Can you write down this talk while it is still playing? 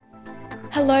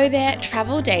Hello there,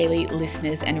 Travel Daily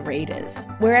listeners and readers.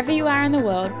 Wherever you are in the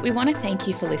world, we want to thank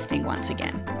you for listening once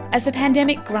again. As the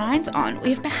pandemic grinds on, we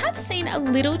have perhaps seen a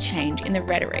little change in the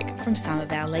rhetoric from some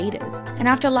of our leaders. And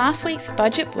after last week's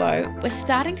budget blow, we're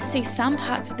starting to see some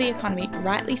parts of the economy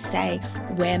rightly say,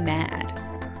 we're mad.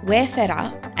 We're fed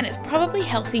up, and it's probably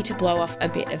healthy to blow off a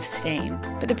bit of steam.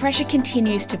 But the pressure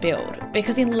continues to build,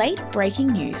 because in late breaking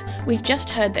news, we've just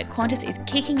heard that Qantas is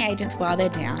kicking agents while they're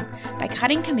down by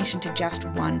cutting commission to just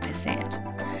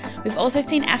 1%. We've also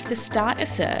seen AFTA start a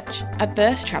surge, a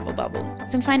burst travel bubble,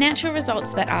 some financial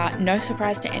results that are no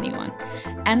surprise to anyone,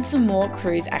 and some more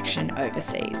cruise action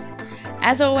overseas.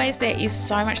 As always, there is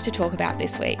so much to talk about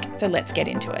this week, so let's get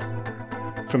into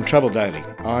it. From Travel Daily,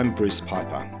 I'm Bruce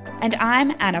Piper. And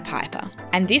I'm Anna Piper,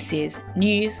 and this is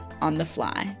News on the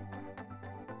Fly.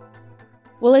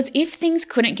 Well, as if things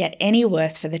couldn't get any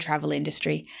worse for the travel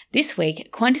industry, this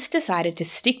week Qantas decided to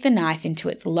stick the knife into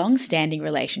its long-standing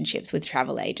relationships with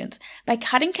travel agents by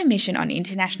cutting commission on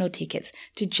international tickets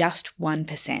to just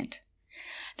 1%.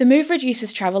 The move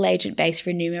reduces travel agent-based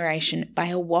remuneration by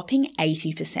a whopping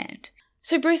 80%.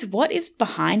 So Bruce, what is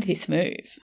behind this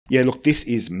move? Yeah, look, this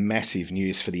is massive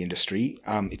news for the industry.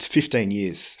 It's 15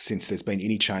 years since there's been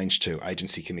any change to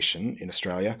agency commission in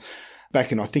Australia.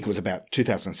 Back in, I think it was about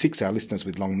 2006, our listeners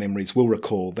with long memories will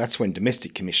recall that's when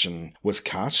domestic commission was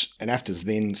cut, and AFTA's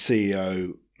then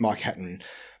CEO, Mike Hatton,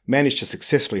 managed to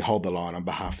successfully hold the line on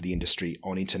behalf of the industry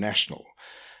on international.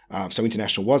 So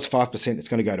international was 5%, it's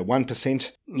going to go to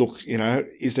 1%. Look,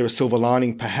 is there a silver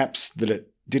lining? Perhaps that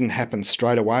it didn't happen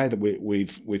straight away, that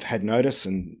we've had notice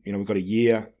and, we've got a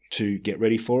year to get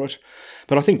ready for it.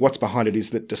 But I think what's behind it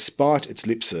is that despite its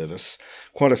lip service,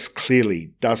 Qantas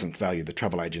clearly doesn't value the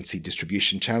travel agency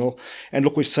distribution channel. And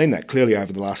look, we've seen that clearly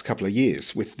over the last couple of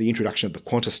years with the introduction of the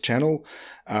Qantas channel,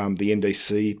 the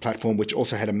NDC platform, which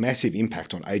also had a massive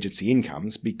impact on agency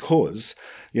incomes because,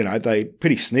 they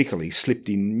pretty sneakily slipped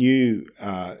in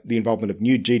the involvement of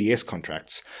new GDS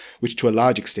contracts, which to a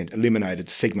large extent eliminated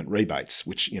segment rebates,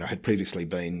 which, had previously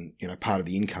been, part of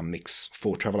the income mix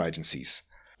for travel agencies.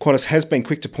 Qantas has been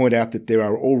quick to point out that there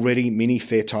are already many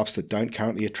fare types that don't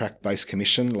currently attract base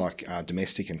commission, like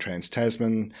domestic and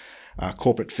trans-Tasman,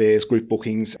 corporate fares, group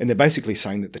bookings, and they're basically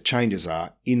saying that the changes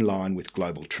are in line with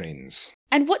global trends.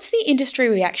 And what's the industry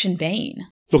reaction been?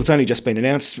 Look, it's only just been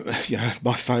announced.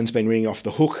 My phone's been ringing off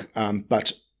the hook,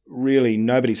 but really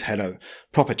nobody's had a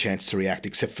proper chance to react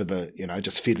except for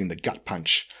just feeling the gut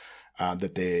punch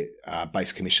that their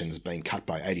base commission's been cut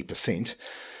by 80%.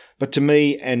 But to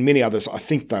me and many others, I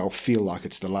think they'll feel like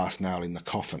it's the last nail in the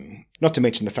coffin. Not to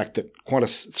mention the fact that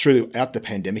Qantas, throughout the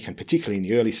pandemic and particularly in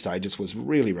the early stages, was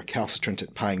really recalcitrant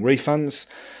at paying refunds,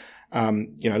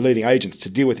 leaving agents to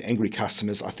deal with angry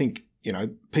customers. I think,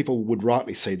 people would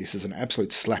rightly see this as an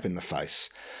absolute slap in the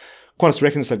face. Qantas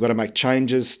reckons they've got to make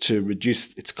changes to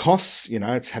reduce its costs.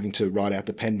 It's having to ride out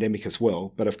the pandemic as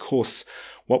well. But of course,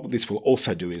 what this will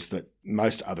also do is that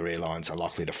most other airlines are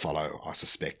likely to follow, I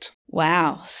suspect.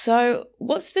 Wow. So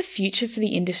what's the future for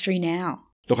the industry now?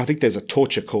 Look, I think there's a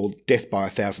torture called death by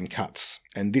 1,000 cuts,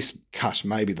 and this cut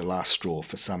may be the last straw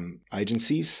for some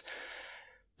agencies.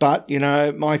 But,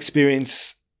 my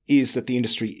experience is that the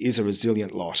industry is a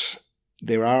resilient lot.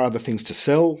 There are other things to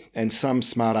sell, and some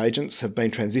smart agents have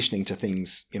been transitioning to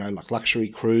things, like luxury,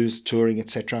 cruise, touring,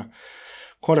 etc.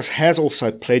 Qantas has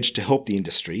also pledged to help the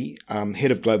industry. Head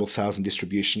of Global Sales and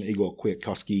Distribution, Igor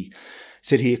Kwiatkowski,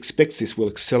 said he expects this will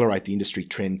accelerate the industry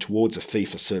trend towards a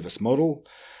fee-for-service model.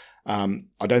 I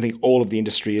don't think all of the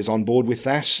industry is on board with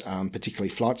that, particularly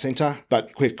Flight Centre.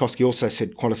 But Kwiatkowski also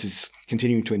said Qantas is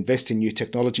continuing to invest in new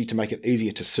technology to make it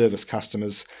easier to service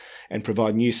customers and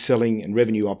provide new selling and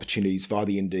revenue opportunities via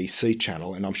the NDC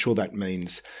channel. And I'm sure that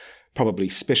means probably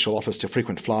special offers to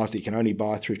frequent flyers that you can only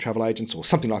buy through travel agents or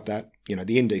something like that. The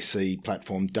NDC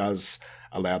platform does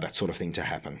allow that sort of thing to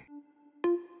happen.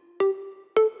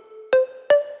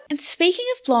 And speaking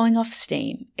of blowing off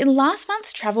steam, in last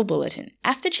month's travel bulletin,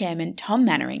 AFTA chairman Tom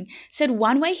Mannering said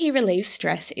one way he relieves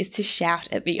stress is to shout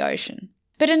at the ocean.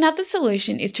 But another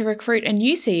solution is to recruit a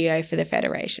new CEO for the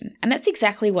Federation, and that's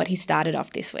exactly what he started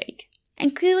off this week.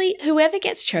 And clearly, whoever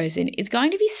gets chosen is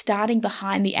going to be starting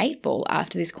behind the 8 ball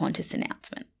after this Qantas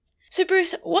announcement. So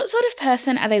Bruce, what sort of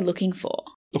person are they looking for?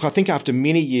 Look, I think after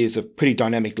many years of pretty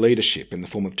dynamic leadership in the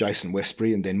form of Jason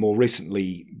Westbury and then more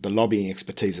recently the lobbying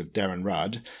expertise of Darren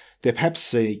Rudd, they're perhaps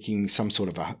seeking some sort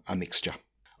of a mixture.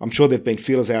 I'm sure there have been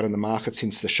feelers out in the market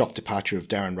since the shock departure of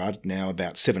Darren Rudd now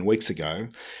about 7 weeks ago,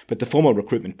 but the formal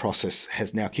recruitment process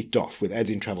has now kicked off with ads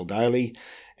in Travel Daily,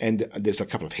 and there's a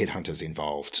couple of headhunters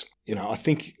involved. I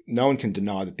think no one can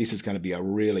deny that this is going to be a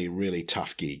really, really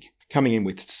tough gig. coming in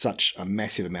with such a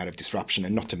massive amount of disruption,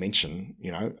 and not to mention,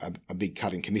 a big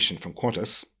cut in commission from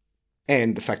Qantas,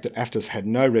 and the fact that AFTA's had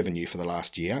no revenue for the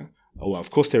last year, although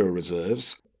of course there are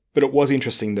reserves. But it was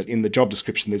interesting that in the job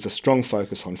description there's a strong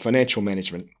focus on financial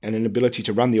management and an ability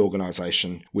to run the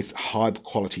organisation with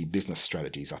high-quality business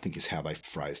strategies, I think is how they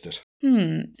phrased it.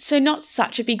 So not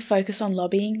such a big focus on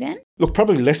lobbying then? Look,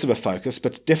 probably less of a focus,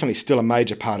 but definitely still a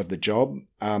major part of the job.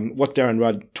 What Darren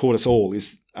Rudd taught us all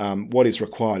is what is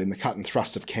required in the cut and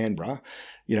thrust of Canberra,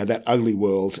 that ugly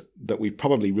world that we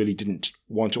probably really didn't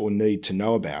want or need to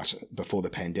know about before the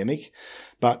pandemic.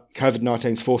 But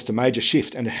COVID-19's forced a major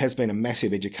shift, and it has been a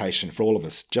massive education for all of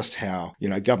us, just how,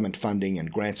 government funding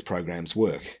and grants programs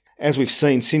work. As we've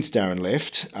seen since Darren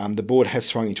left, the board has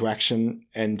swung into action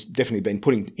and definitely been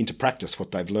putting into practice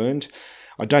what they've learned.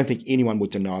 I don't think anyone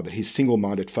would deny that his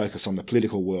single-minded focus on the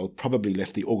political world probably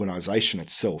left the organisation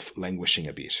itself languishing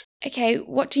a bit. Okay,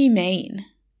 what do you mean?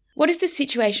 What is the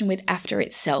situation with AFTA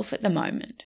itself at the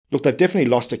moment? Look, they've definitely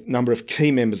lost a number of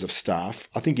key members of staff.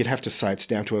 I think you'd have to say it's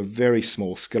down to a very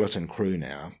small skeleton crew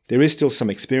now. There is still some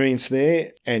experience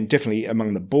there, and definitely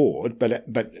among the board,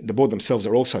 but the board themselves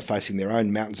are also facing their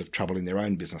own mountains of trouble in their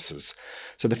own businesses.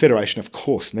 So the Federation, of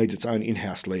course, needs its own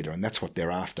in-house leader, and that's what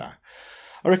they're after.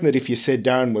 I reckon that if you said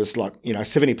Darren was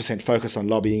 70% focus on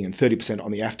lobbying and 30%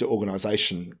 on the AFTA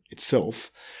organisation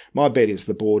itself, my bet is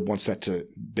the board wants that to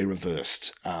be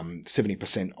reversed,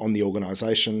 70% on the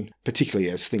organisation, particularly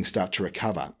as things start to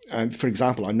recover. For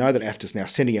example, I know that AFTA's now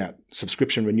sending out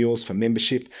subscription renewals for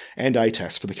membership and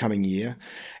ATAS for the coming year,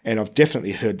 and I've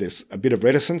definitely heard there's a bit of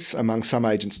reticence among some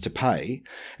agents to pay,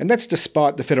 and that's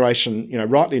despite the Federation,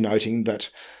 rightly noting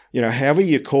that however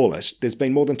you call it, there's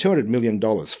been more than $200 million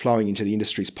flowing into the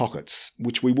industry's pockets,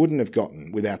 which we wouldn't have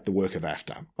gotten without the work of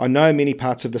AFTA. I know many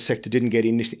parts of the sector didn't get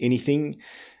anything,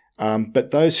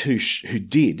 but those who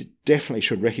did definitely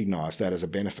should recognise that as a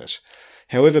benefit.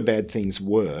 However bad things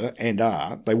were and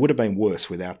are, they would have been worse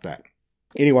without that.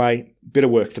 Anyway, bit of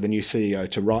work for the new CEO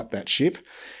to right that ship,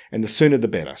 and the sooner the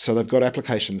better. So they've got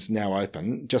applications now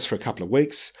open just for a couple of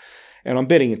weeks. And I'm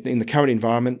betting in the current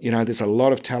environment, there's a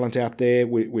lot of talent out there.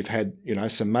 We've had,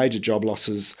 some major job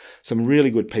losses, some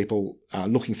really good people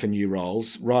looking for new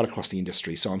roles right across the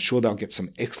industry. So I'm sure they'll get some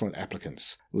excellent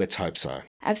applicants. Let's hope so.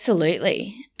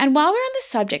 Absolutely. And while we're on the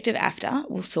subject of AFTA,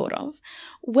 well, sort of,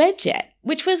 Webjet,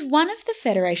 which was one of the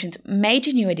Federation's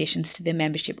major new additions to the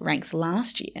membership ranks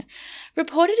last year,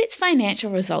 reported its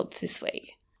financial results this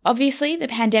week. Obviously, the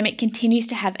pandemic continues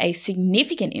to have a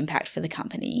significant impact for the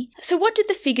company. So what did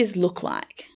the figures look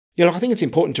like? I think it's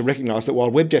important to recognise that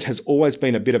while Webjet has always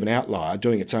been a bit of an outlier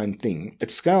doing its own thing,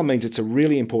 its scale means it's a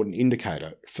really important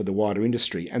indicator for the wider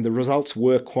industry, and the results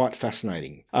were quite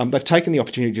fascinating. They've taken the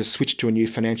opportunity to switch to a new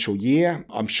financial year,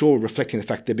 I'm sure reflecting the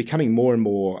fact they're becoming more and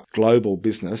more global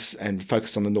business and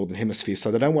focused on the Northern Hemisphere,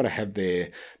 so they don't want to have their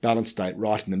balance date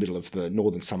right in the middle of the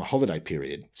Northern summer holiday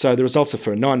period. So the results are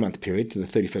for a 9-month period to the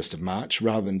 31st of March,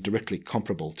 rather than directly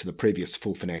comparable to the previous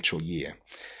full financial year.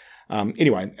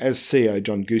 Anyway, as CEO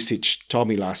John Gusich told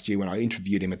me last year when I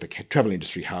interviewed him at the Travel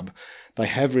Industry Hub, they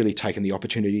have really taken the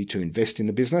opportunity to invest in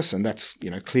the business, and that's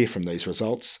clear from these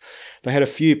results. They had a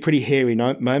few pretty hairy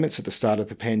moments at the start of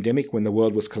the pandemic when the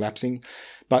world was collapsing,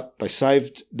 but they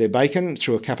saved their bacon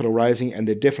through a capital raising, and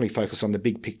they're definitely focused on the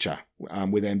big picture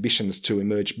with ambitions to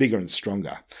emerge bigger and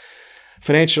stronger.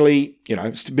 Financially,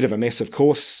 it's a bit of a mess, of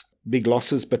course. Big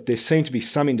losses, but there seem to be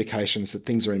some indications that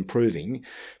things are improving.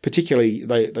 Particularly,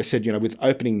 they said, with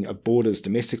opening of borders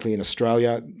domestically in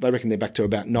Australia, they reckon they're back to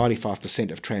about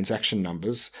 95% of transaction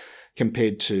numbers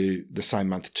compared to the same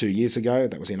month 2 years ago.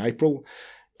 That was in April.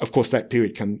 Of course, that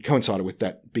period coincided with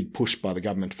that big push by the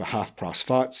government for half-price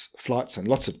flights and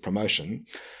lots of promotion.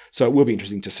 So it will be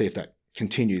interesting to see if that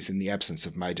continues in the absence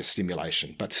of major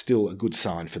stimulation, but still a good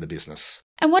sign for the business.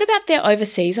 And what about their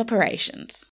overseas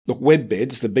operations? Look,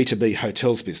 WebBeds, the B2B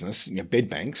hotels business, bed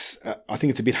banks, I think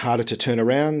it's a bit harder to turn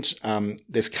around.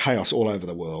 There's chaos all over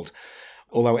the world.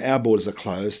 Although our borders are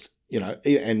closed,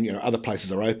 and other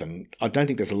places are open, I don't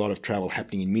think there's a lot of travel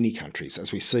happening in many countries.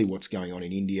 As we see what's going on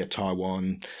in India,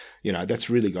 Taiwan, that's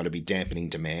really got to be dampening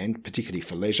demand, particularly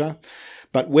for leisure.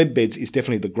 But WebBeds is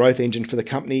definitely the growth engine for the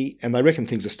company, and they reckon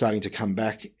things are starting to come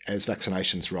back as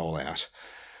vaccinations roll out.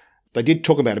 They did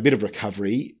talk about a bit of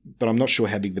recovery, but I'm not sure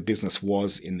how big the business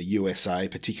was in the USA,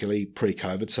 particularly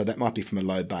pre-COVID, so that might be from a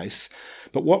low base.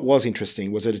 But what was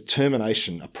interesting was a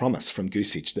determination, a promise from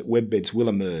Gusich that WebBeds will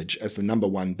emerge as the number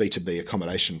one B2B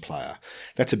accommodation player.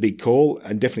 That's a big call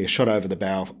and definitely a shot over the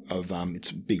bow of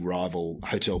its big rival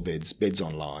Hotel Beds, Beds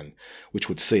Online, which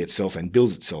would see itself and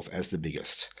bills itself as the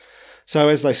biggest. So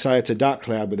as they say, it's a dark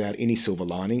cloud without any silver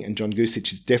lining, and John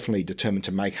Gusich is definitely determined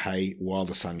to make hay while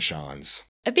the sun shines.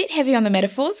 A bit heavy on the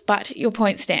metaphors, but your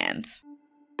point stands.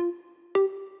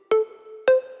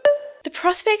 The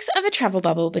prospects of a travel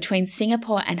bubble between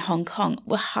Singapore and Hong Kong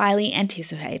were highly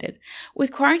anticipated,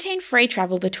 with quarantine-free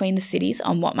travel between the cities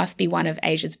on what must be one of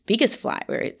Asia's biggest flight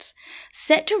routes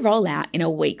set to roll out in a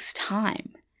week's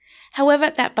time. However,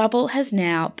 that bubble has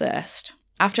now burst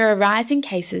after a rise in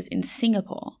cases in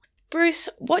Singapore. Bruce,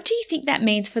 what do you think that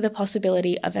means for the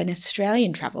possibility of an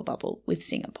Australian travel bubble with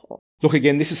Singapore? Look,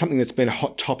 again, this is something that's been a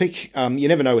hot topic. You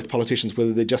never know with politicians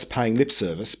whether they're just paying lip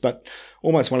service, but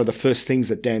almost one of the first things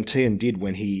that Dan Tehan did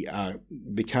when he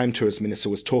became Tourism Minister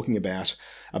was talking about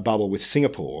a bubble with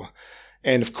Singapore.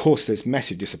 And of course, there's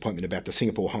massive disappointment about the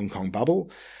Singapore-Hong Kong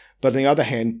bubble. But on the other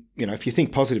hand, if you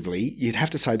think positively, you'd have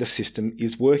to say the system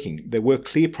is working. There were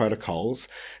clear protocols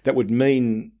that would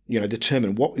mean,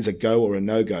 determine what is a go or a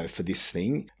no-go for this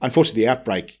thing. Unfortunately, the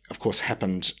outbreak, of course,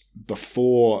 happened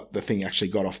before the thing actually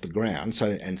got off the ground. So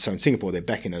in Singapore, they're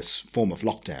back in a form of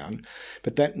lockdown.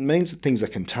 But that means that things are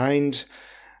contained.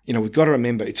 We've got to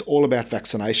remember it's all about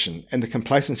vaccination and the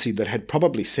complacency that had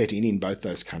probably set in both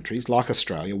those countries, like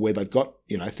Australia, where they've got,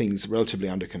 things relatively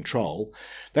under control.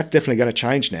 That's definitely going to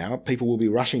change now. People will be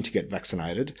rushing to get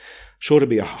vaccinated. Sure to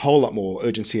be a whole lot more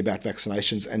urgency about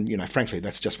vaccinations. And, frankly,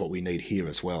 that's just what we need here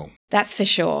as well. That's for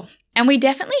sure. And we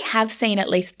definitely have seen at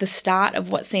least the start of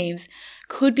what seems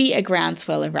could be a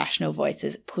groundswell of rational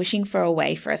voices pushing for a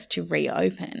way for us to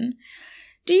reopen.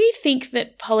 Do you think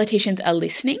that politicians are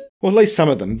listening? Well, at least some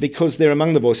of them, because they're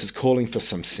among the voices calling for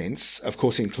some sense, of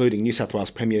course, including New South Wales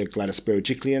Premier Gladys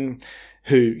Berejiklian,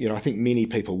 who, I think many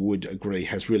people would agree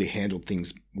has really handled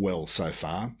things well so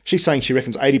far. She's saying she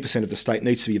reckons 80% of the state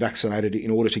needs to be vaccinated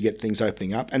in order to get things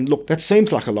opening up. And look, that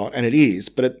seems like a lot, and it is,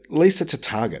 but at least it's a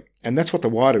target. And that's what the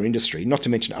wider industry, not to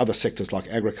mention other sectors like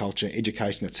agriculture,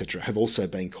 education, etc., have also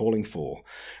been calling for.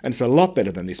 And it's a lot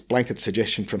better than this blanket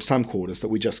suggestion from some quarters that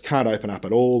we just can't open up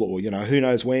at all, or, who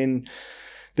knows when.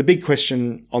 The big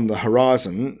question on the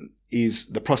horizon is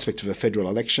the prospect of a federal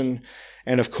election.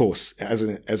 And of course,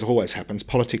 as always happens,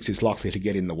 politics is likely to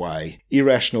get in the way.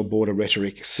 Irrational border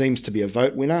rhetoric seems to be a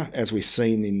vote winner, as we've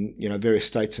seen in various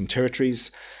states and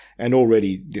territories. And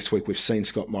already this week we've seen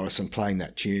Scott Morrison playing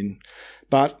that tune.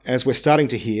 But as we're starting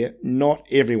to hear, not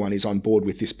everyone is on board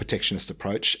with this protectionist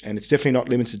approach, and it's definitely not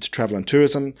limited to travel and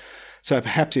tourism. So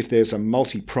perhaps if there's a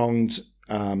multi-pronged,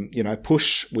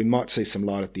 push, we might see some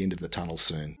light at the end of the tunnel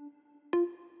soon.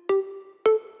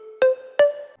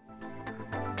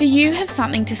 Do you have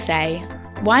something to say?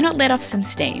 Why not let off some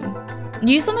steam?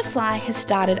 News on the Fly has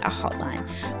started a hotline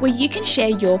where you can share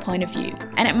your point of view,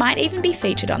 and it might even be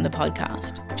featured on the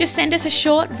podcast. Just send us a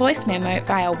short voice memo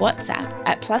via WhatsApp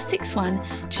at +61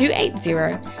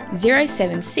 280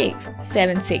 076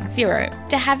 760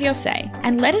 to have your say,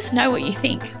 and let us know what you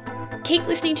think. Keep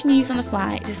listening to News on the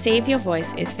Fly to see if your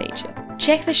voice is featured.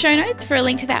 Check the show notes for a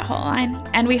link to that hotline,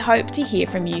 and we hope to hear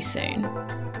from you soon.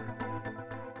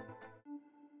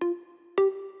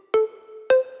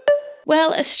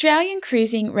 Well, Australian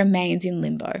cruising remains in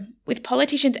limbo, with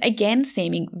politicians again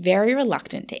seeming very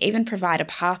reluctant to even provide a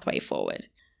pathway forward.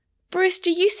 Bruce,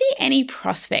 do you see any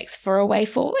prospects for a way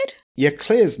forward? Yeah,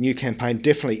 Claire's new campaign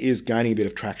definitely is gaining a bit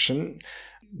of traction.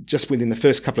 Just within the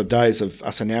first couple of days of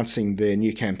us announcing their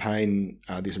new campaign,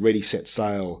 this Ready, Set,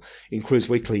 Sail in Cruise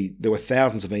Weekly, there were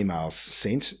thousands of emails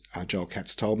sent, Joel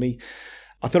Katz told me.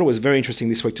 I thought it was very interesting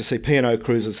this week to see P&O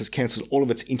Cruises has cancelled all of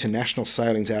its international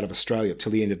sailings out of Australia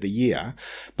till the end of the year.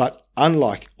 But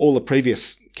unlike all the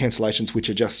previous cancellations, which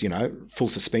are just, full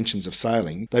suspensions of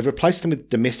sailing, they've replaced them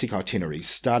with domestic itineraries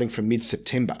starting from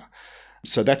mid-September.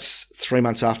 So that's 3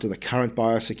 months after the current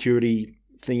biosecurity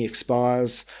thing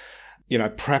expires.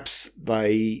 Perhaps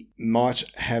they might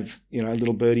have, a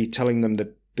little birdie telling them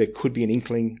that there could be an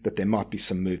inkling that there might be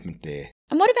some movement there.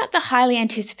 And what about the highly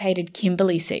anticipated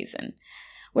Kimberley season?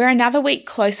 We're another week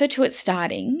closer to it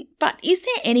starting, but is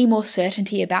there any more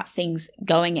certainty about things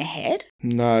going ahead?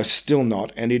 No, still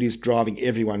not, and it is driving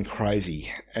everyone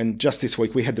crazy. And just this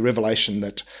week we had the revelation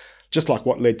that, just like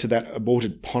what led to that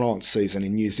aborted Ponant season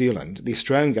in New Zealand, the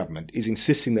Australian government is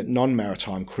insisting that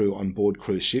non-maritime crew on board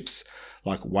cruise ships,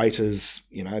 like waiters,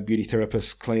 beauty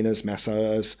therapists, cleaners,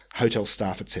 masseurs, hotel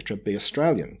staff, etc., be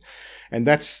Australian. And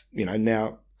that's,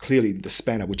 now clearly the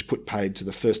spanner which put paid to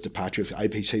the first departure of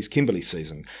APT's Kimberley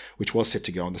season, which was set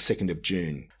to go on the 2nd of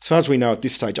June. As far as we know at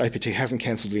this stage, APT hasn't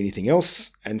cancelled anything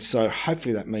else, and so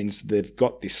hopefully that means they've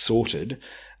got this sorted,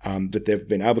 that they've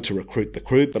been able to recruit the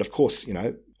crew. But of course,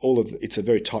 it's a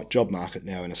very tight job market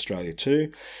now in Australia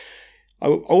too. I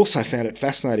also found it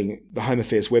fascinating, the Home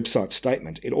Affairs website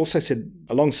statement. It also said,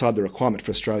 alongside the requirement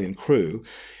for Australian crew,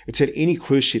 it said any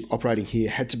cruise ship operating here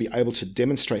had to be able to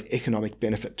demonstrate economic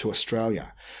benefit to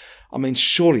Australia. I mean,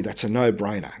 surely that's a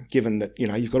no-brainer, given that,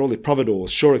 you've got all the providores,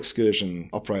 shore excursion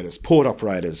operators, port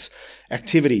operators,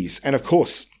 activities, and of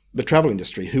course, the travel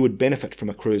industry who would benefit from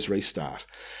a cruise restart.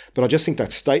 But I just think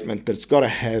that statement that it's got to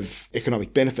have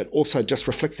economic benefit also just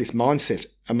reflects this mindset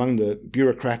among the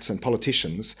bureaucrats and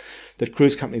politicians that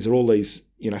cruise companies are all these,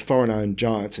 foreign-owned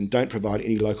giants and don't provide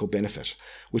any local benefit,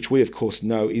 which we, of course,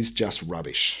 know is just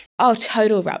rubbish. Oh,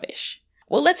 total rubbish.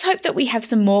 Well, let's hope that we have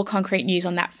some more concrete news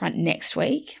on that front next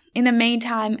week. In the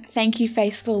meantime, thank you,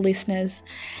 faithful listeners.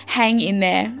 Hang in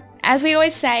there. As we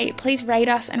always say, please rate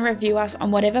us and review us on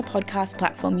whatever podcast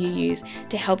platform you use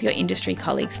to help your industry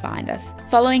colleagues find us.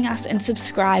 Following us and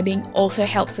subscribing also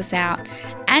helps us out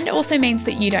and also means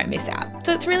that you don't miss out.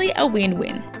 So it's really a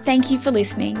win-win. Thank you for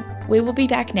listening. We will be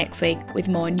back next week with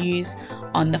more news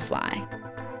on the fly.